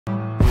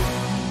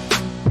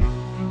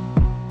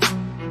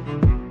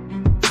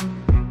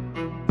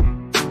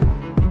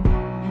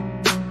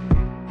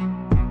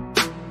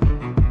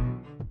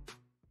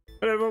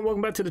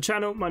back to the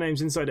channel. My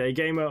name's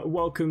InsideAgameR.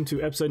 Welcome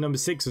to episode number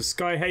 6 of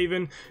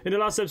Skyhaven. In the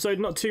last episode,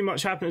 not too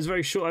much happened. It was a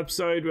very short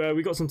episode where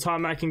we got some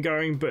tarmacking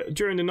going, but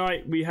during the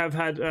night we have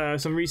had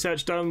some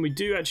research done. We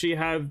do actually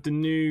have the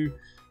new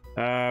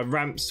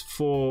ramps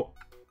for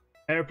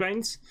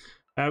airplanes.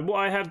 What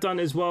I have done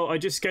as well, I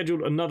just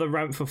scheduled another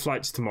ramp for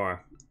flights tomorrow.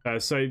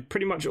 So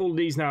pretty much all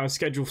these now are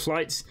scheduled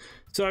flights.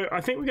 So I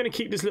think we're going to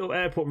keep this little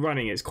airport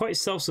running. It's quite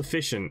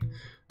self-sufficient.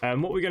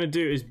 What we're going to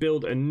do is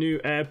build a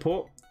new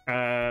airport.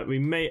 We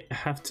may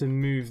have to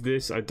move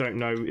this. I don't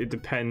know. It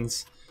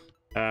depends.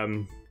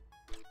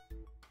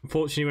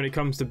 Unfortunately, when it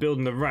comes to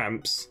building the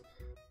ramps,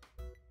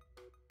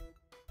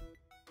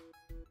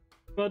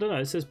 well, I don't know.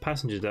 It says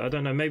passengers there. I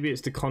don't know. Maybe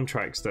it's the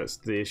contracts that's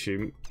the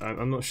issue.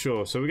 I'm not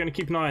sure. So we're going to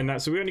keep an eye on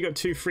that. So we only got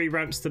 2 free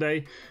ramps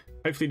today.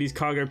 Hopefully these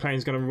cargo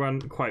planes are going to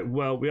run quite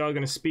well. We are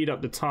going to speed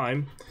up the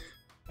time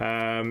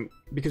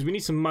because we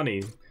need some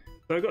money.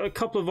 So I've got a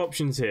couple of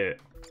options here.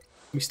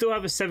 We still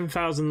have a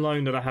 7,000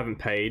 loan that I haven't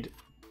paid.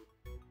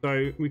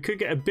 So we could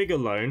get a bigger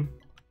loan.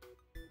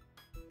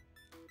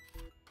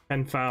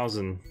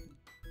 10,000.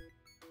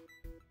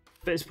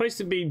 But it's supposed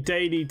to be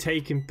daily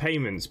taken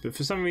payments, but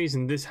for some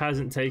reason this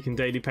hasn't taken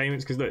daily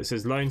payments because look, it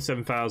says loan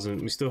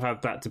 7,000. We still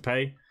have that to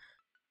pay,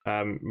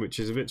 which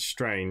is a bit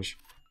strange.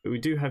 But we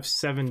do have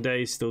 7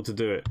 days still to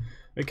do it.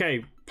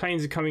 Okay,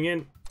 planes are coming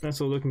in.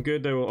 That's all looking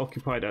good. They're all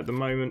occupied at the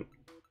moment.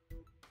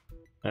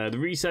 The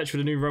research for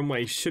the new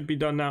runway should be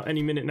done now,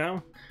 any minute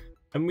now.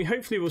 And we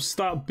hopefully will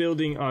start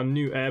building our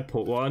new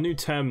airport, well, our new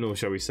terminal,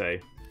 shall we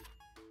say.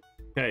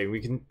 Okay,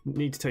 we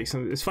need to take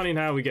some. It's funny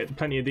how we get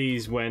plenty of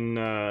these when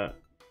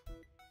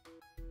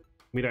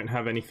we don't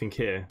have anything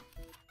here.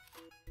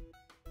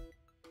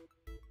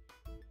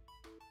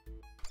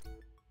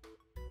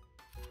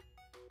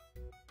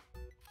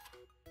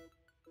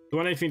 So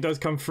when anything does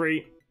come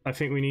free, I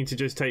think we need to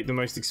just take the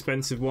most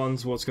expensive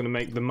ones. What's going to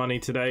make the money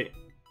today?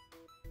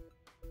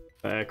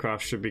 The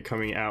aircraft should be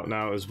coming out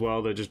now as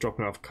well. They're just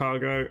dropping off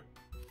cargo.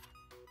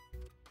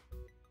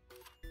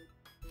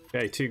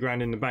 Okay, $2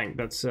 grand in the bank.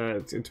 That's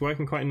it's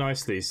working quite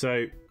nicely.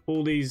 So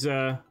all these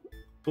are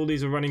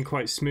running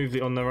quite smoothly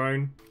on their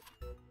own.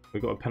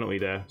 We've got a penalty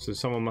there, so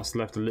someone must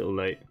have left a little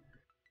late.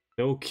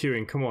 They're all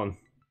queuing. Come on,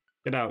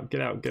 get out,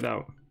 get out, get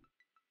out.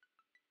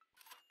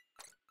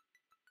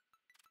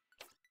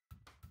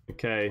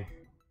 Okay,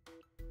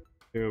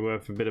 you're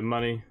worth a bit of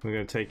money. We're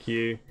going to take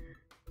you.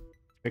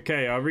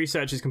 Okay, our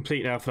research is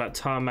complete now for that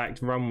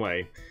tarmacked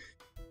runway.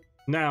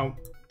 Now,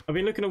 I've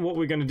been looking at what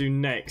we're going to do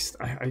next.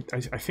 I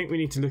think we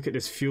need to look at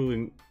this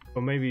fuel,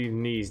 or maybe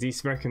even these.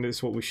 These reckon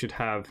that's what we should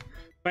have.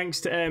 Thanks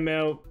to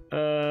airmail,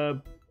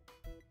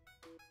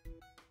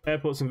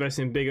 airports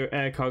investing in bigger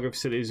air cargo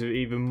facilities with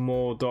even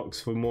more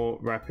docks for more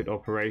rapid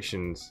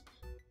operations.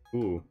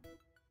 Ooh.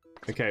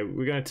 Okay,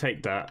 we're going to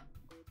take that.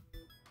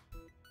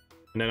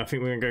 And then I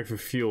think we're going to go for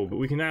fuel. But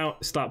we can now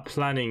start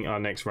planning our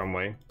next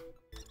runway.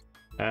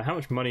 How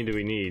much money do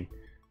we need?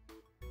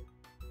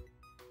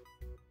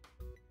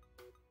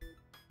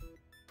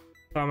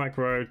 Tarmac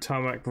road,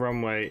 tarmac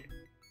runway.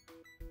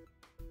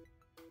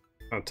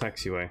 Oh,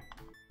 taxiway.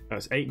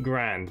 That's 8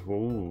 grand.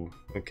 Ooh,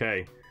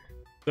 okay.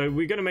 So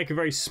we're going to make a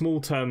very small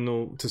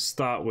terminal to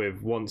start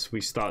with once we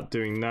start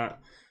doing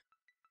that.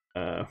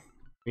 We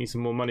need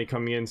some more money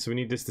coming in, so we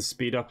need this to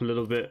speed up a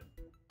little bit.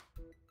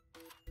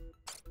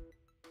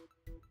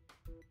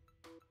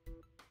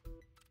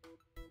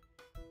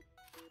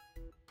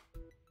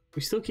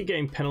 We still keep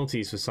getting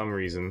penalties for some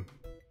reason.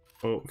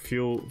 Oh,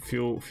 fuel,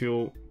 fuel,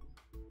 fuel.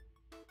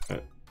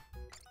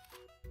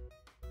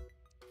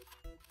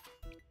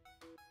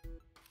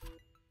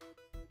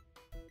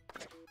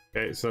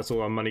 Okay, so that's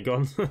all our money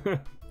gone.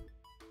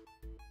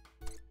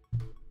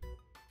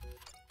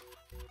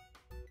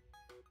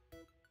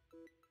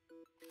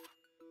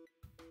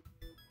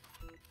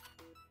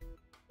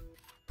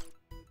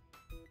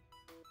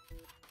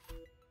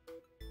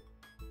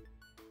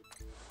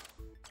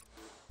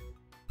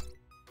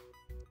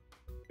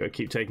 Gotta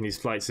keep taking these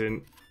flights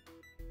in.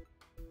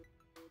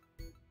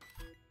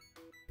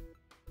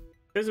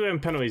 There's a bit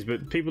of penalties,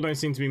 but people don't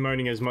seem to be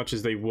moaning as much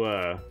as they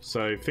were,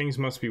 so things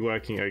must be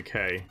working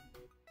okay.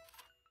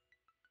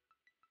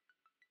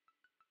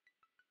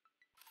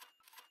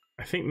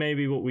 I think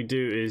maybe what we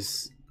do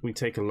is we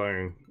take a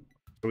loan,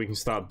 so we can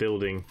start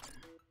building.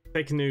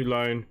 Take a new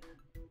loan,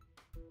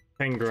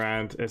 10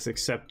 grand, let's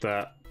accept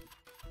that.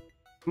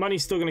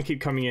 Money's still going to keep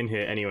coming in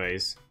here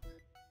anyways.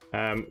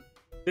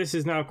 This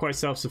is now quite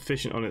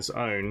self-sufficient on its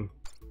own.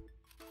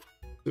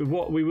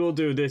 What we will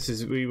do with this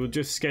is we will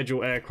just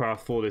schedule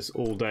aircraft for this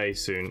all day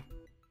soon.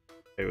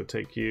 Okay, we'll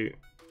take you.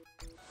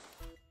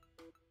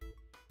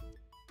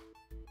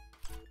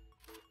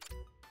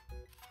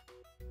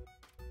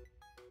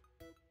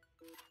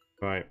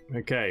 Right,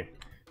 okay.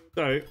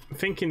 So,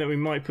 thinking that we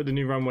might put the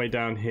new runway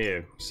down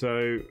here.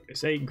 So,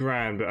 it's 8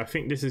 grand, but I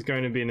think this is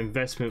going to be an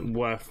investment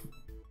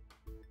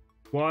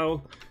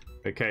worthwhile.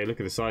 Okay, look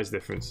at the size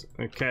difference.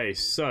 Okay,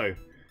 so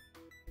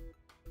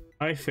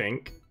I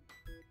think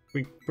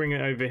we bring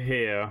it over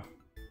here.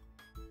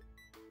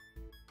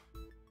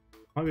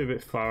 Might be a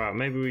bit far out.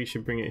 Maybe we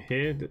should bring it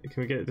here. Can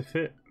we get it to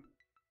fit?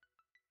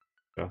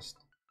 Just.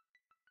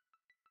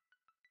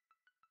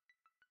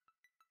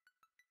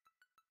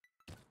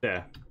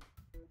 There.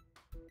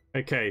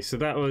 Okay, so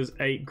that was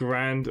 8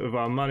 grand of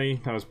our money.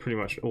 That was pretty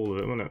much all of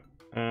it, wasn't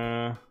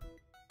it?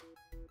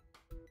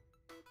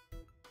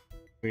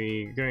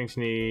 We're going to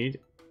need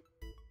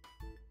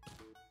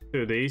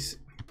 2 of these.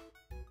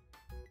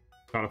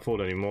 Can't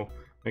afford any more.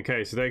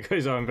 Okay, so there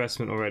goes our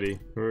investment already.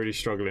 We're already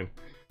struggling.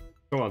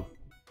 Come on.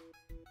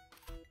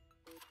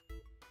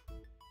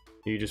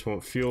 You just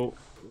want fuel.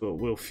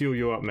 We'll fuel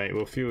you up, mate.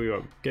 We'll fuel you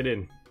up. Get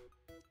in.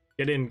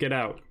 Get in, get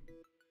out.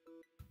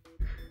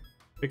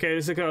 Okay,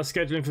 let's look at our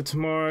scheduling for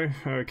tomorrow.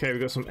 Okay,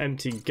 we've got some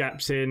empty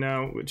gaps here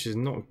now, which is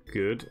not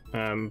good.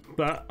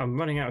 But I'm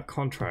running out of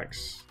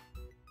contracts.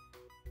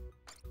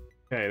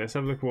 Okay, let's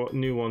have a look at what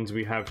new ones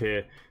we have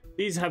here.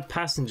 These have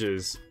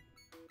passengers.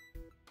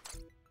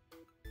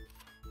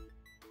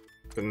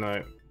 But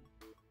no.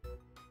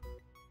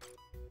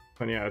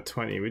 20 out of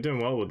 20. We're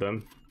doing well with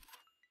them.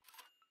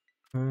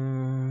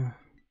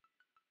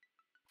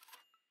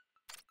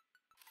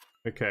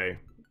 Okay.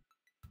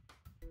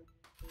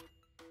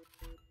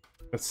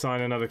 Let's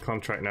sign another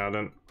contract now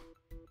then.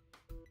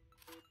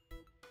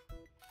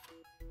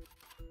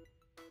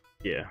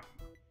 Yeah.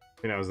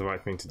 I think that was the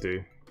right thing to do.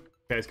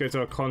 Okay, let's go to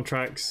our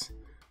contracts.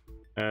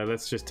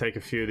 Let's just take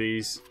a few of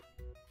these.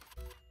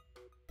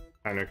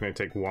 I reckon I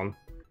take 1.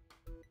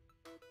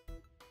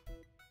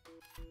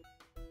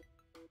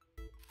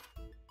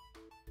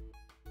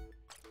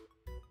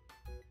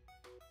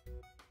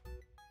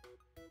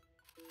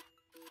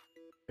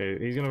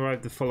 He's going to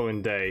arrive the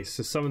following day,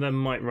 so some of them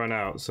might run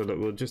out, so that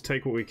we'll just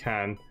take what we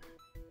can.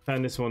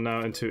 Turn this one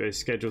now into a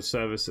scheduled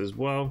service as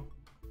well.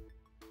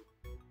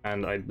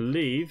 And I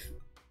believe...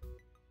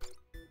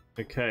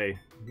 Okay,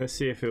 let's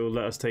see if it will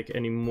let us take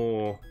any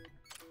more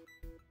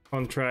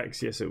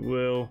contracts. Yes, it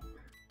will.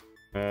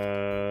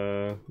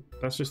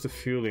 That's just a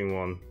fueling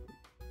one.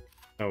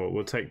 Oh, well,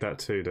 we'll take that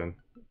too then.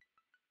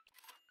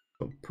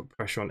 Put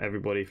pressure on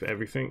everybody for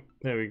everything.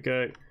 There we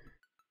go.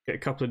 Get a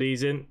couple of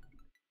these in.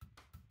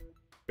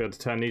 Be able to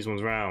turn these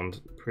ones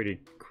round pretty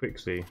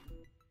quickly.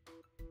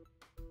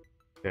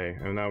 Okay,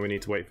 and now we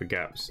need to wait for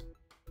gaps.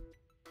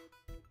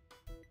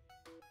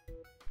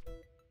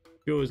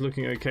 Fuel is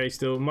looking okay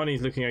still.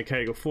 Money's looking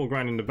okay. Got 4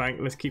 grand in the bank.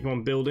 Let's keep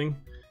on building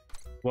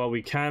while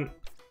we can.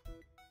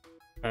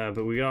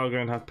 But we are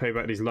going to have to pay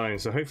back these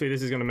loans. So hopefully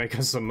this is going to make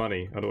us some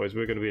money. Otherwise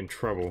we're going to be in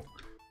trouble.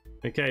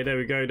 Okay, there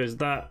we go. There's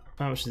that.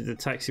 How much is the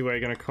taxiway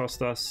going to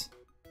cost us?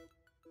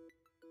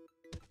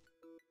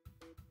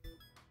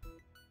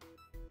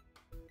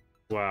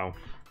 Wow.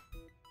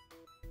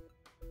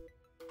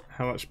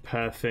 How much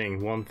per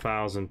thing?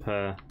 1,000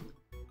 per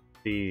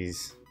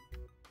these.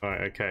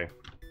 Alright, okay.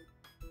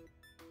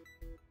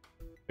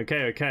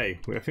 Okay.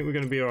 I think we're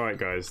going to be alright,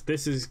 guys.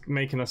 This is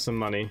making us some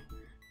money.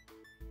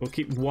 We'll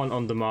keep 1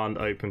 on demand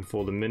open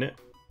for the minute.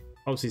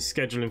 Obviously,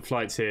 scheduling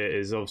flights here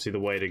is obviously the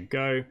way to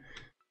go.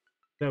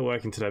 They're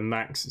working to their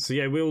max. So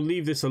yeah, we'll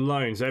leave this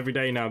alone. So every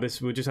day now,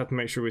 we'll just have to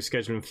make sure we're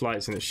scheduling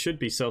flights, and it should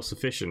be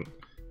self-sufficient.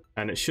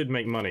 And it should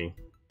make money.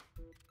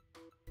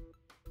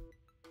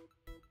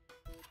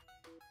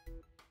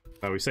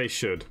 No, we say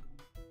should.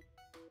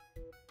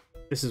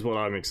 This is what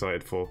I'm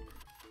excited for.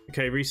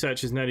 Okay,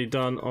 research is nearly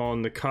done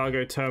on the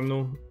cargo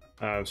terminal.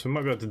 So we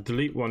might be able to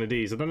delete one of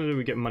these. I don't know if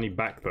we get money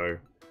back though.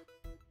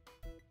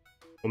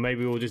 Or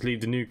maybe we'll just leave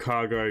the new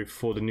cargo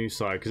for the new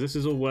side, because this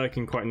is all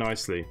working quite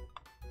nicely.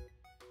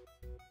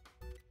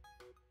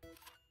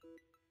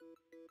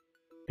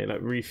 Okay,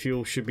 that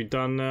refuel should be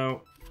done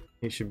now.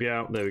 He should be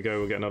out. There we go,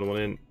 we'll get another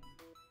one in.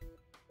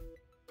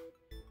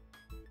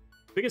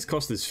 Biggest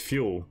cost is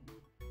fuel.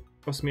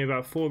 Cost me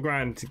about 4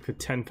 grand for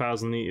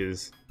 10,000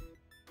 litres.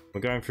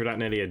 We're going through that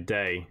nearly a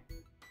day.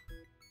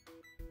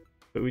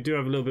 But we do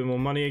have a little bit more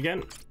money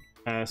again.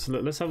 So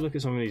look, let's have a look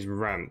at some of these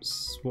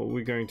ramps. What are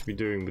we going to be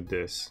doing with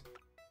this?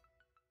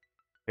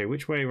 Okay,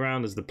 which way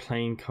around does the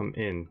plane come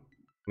in?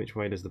 Which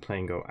way does the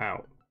plane go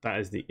out? That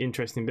is the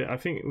interesting bit. I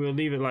think we'll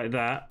leave it like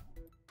that.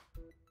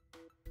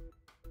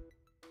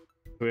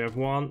 We have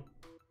 1.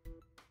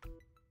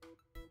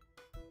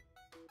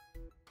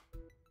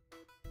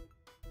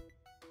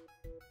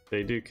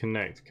 They do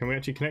connect. Can we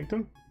actually connect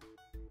them?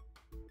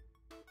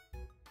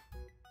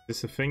 Is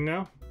this a thing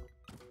now?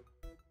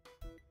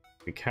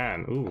 We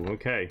can. Ooh,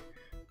 okay.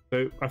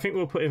 So I think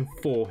we'll put in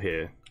 4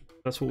 here.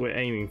 That's what we're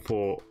aiming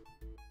for.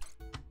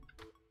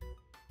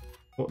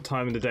 What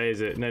time of the day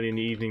is it? Nearly in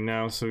the evening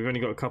now, so we've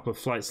only got a couple of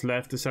flights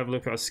left. Let's have a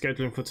look at our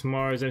scheduling for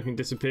tomorrow. Has anything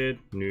disappeared?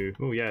 No.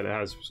 Oh yeah, it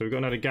has. So we've got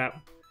another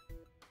gap.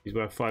 He's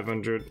worth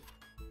 500.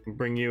 We'll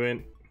bring you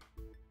in.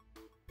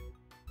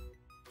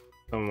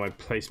 Some of my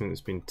placement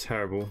has been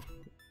terrible.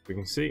 We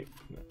can see.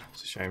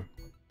 It's a shame.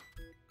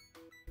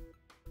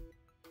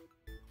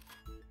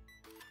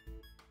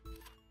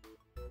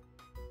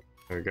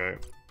 There we go.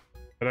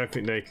 I don't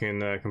think they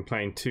can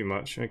complain too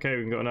much. Okay,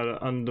 we've got another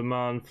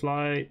on-demand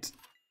flight.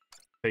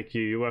 Take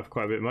you. You're worth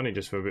quite a bit of money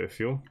just for a bit of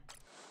fuel.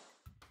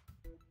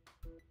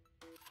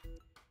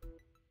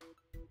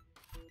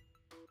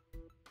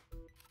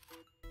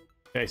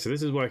 Okay, so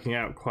this is working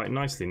out quite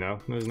nicely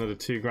now. There's another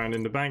 2 grand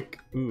in the bank.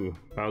 Ooh,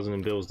 1,000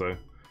 in bills though.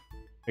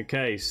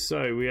 Okay,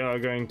 so we are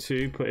going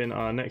to put in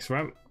our next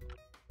ramp.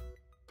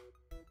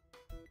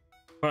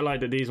 Quite like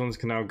that these ones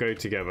can now go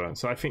together.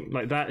 So I think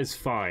like that is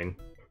fine.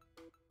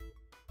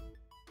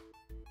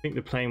 I think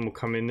the plane will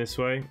come in this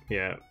way.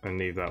 Yeah, and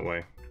leave that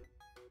way.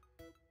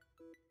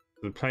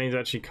 The plane's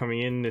actually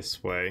coming in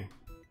this way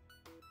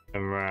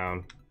and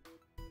round.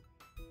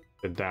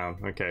 They're down.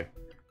 Okay.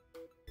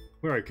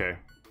 We're okay.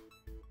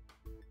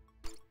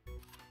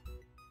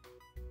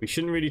 We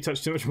shouldn't really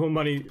touch too much more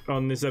money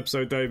on this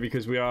episode though,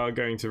 because we are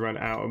going to run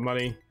out of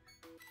money.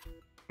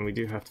 And we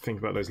do have to think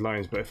about those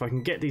loans. But if I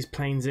can get these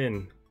planes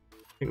in,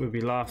 I think we'd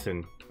be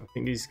laughing. I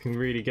think these can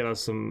really get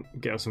us some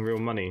real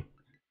money.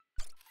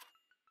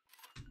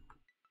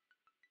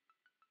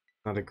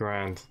 Another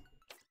grand.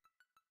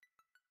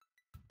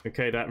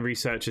 Okay, that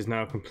research is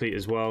now complete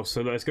as well.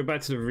 So let's go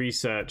back to the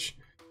research.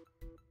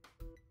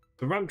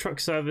 The ramp truck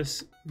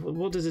service,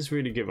 what does this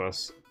really give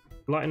us?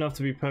 Light enough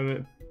to be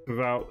permanent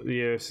without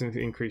the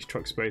increased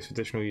truck space for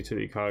additional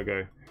utility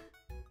cargo.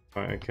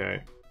 Right,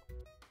 okay.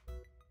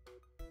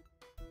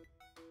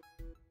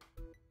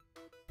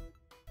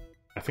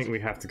 I think we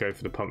have to go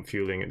for the pump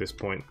fueling at this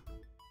point.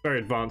 Very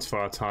advanced for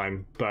our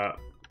time, but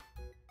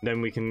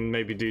then we can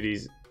maybe do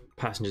these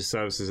passenger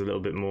services a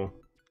little bit more.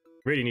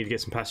 Really need to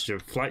get some passenger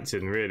flights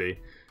in, really.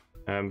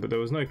 But there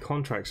was no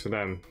contracts for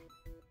them.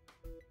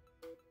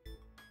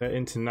 They're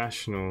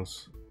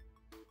internationals.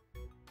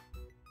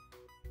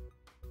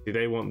 Do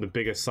they want the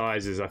bigger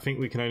sizes? I think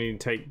we can only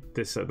take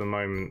this at the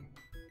moment.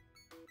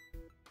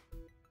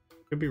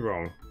 Could be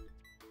wrong.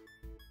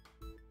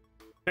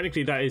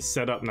 Technically that is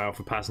set up now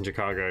for passenger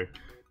cargo.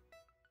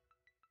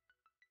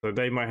 So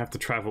they might have to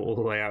travel all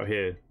the way out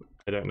here.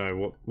 I don't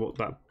know what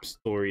that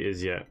story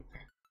is yet.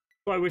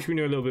 But I wish we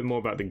knew a little bit more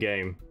about the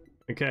game.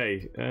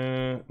 Okay,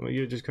 well,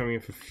 you're just coming in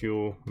for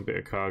fuel, a bit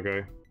of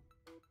cargo.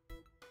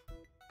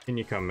 In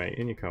you come, mate,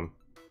 in you come.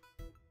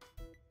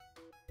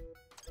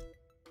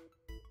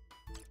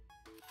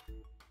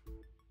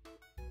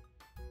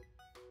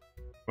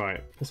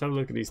 Right, let's have a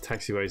look at these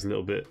taxiways a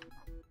little bit.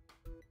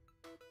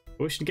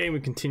 I wish the game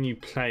would continue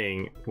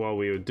playing while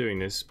we were doing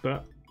this,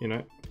 but, you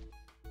know.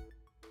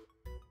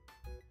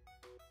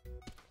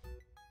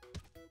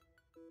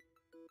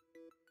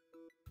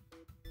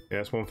 Yeah,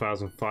 that's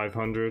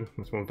 1,500.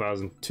 That's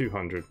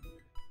 1,200.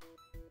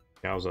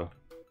 Yowza.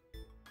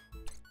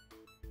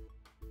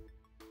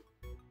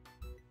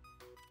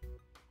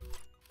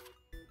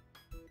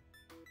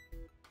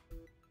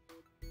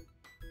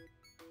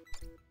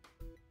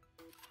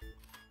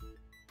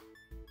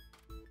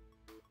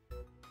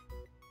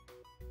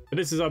 But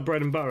this is our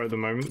bread and butter at the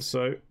moment,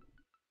 so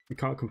we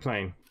can't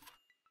complain.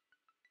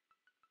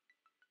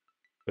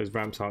 Those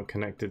ramps aren't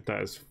connected,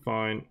 that is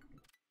fine.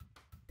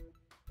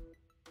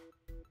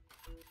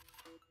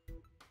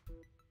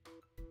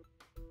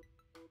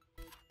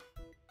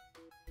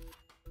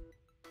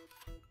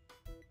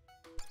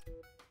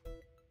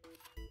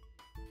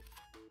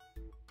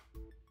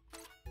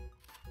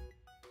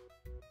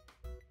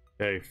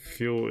 Okay,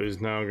 fuel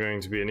is now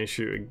going to be an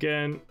issue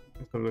again.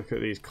 Let's have a look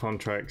at these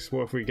contracts.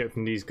 What if we get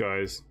from these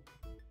guys?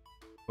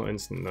 Not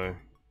instant though.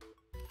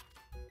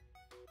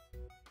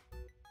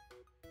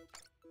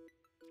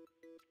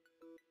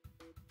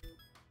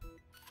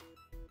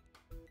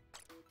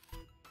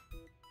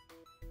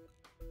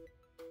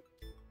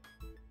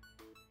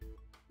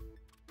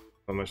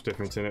 Not much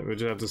difference in it. We'll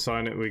just have to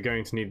sign it. We're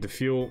going to need the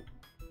fuel.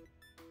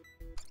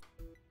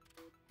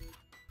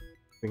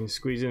 We can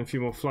squeeze in a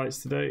few more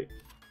flights today.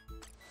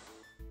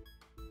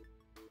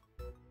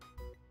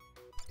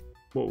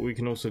 What we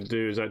can also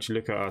do is actually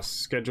look at our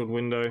scheduled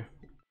window.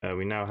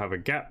 We now have a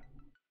gap.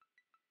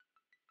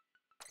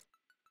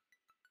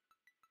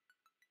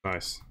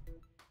 Nice.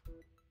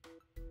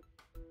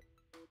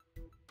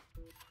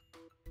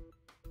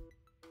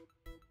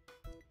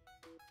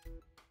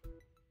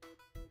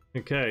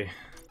 Okay.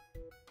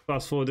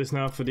 Fast forward this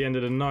now for the end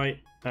of the night.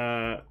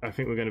 I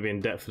think we're going to be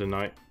in debt for the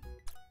night.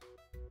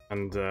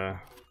 And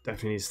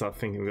definitely need to start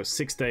thinking. We've got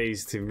 6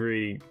 days to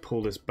really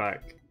pull this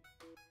back.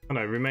 Oh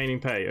no, remaining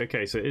pay.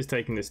 Okay, so it is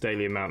taking this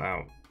daily amount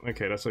out.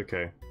 Okay, that's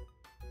okay.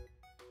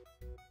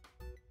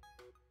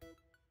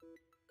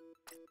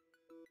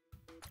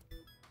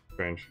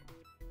 Strange.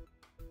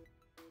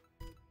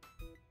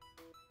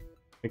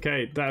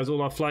 Okay, that was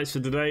all our flights for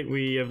today.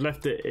 We have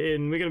left it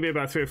in. We're going to be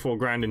about 3 or 4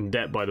 grand in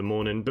debt by the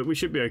morning, but we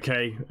should be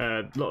okay.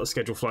 A lot of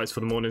scheduled flights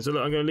for the morning. So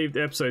look, I'm going to leave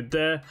the episode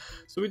there.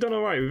 So we've done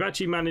all right. We've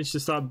actually managed to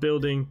start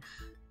building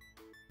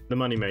the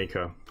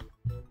moneymaker.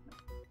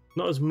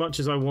 Not as much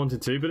as I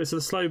wanted to, but it's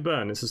a slow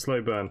burn. It's a slow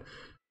burn.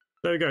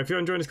 There we go. If you're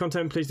enjoying this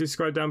content, please do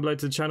subscribe down below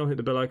to the channel. Hit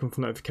the bell icon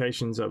for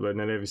notifications.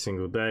 Uploading it every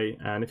single day.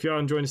 And if you are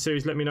enjoying the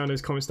series, let me know in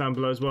those comments down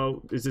below as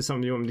well. Is this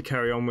something you want me to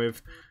carry on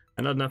with?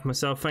 And other than that, for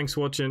myself, thanks for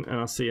watching, and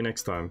I'll see you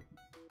next time.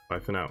 Bye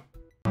for now.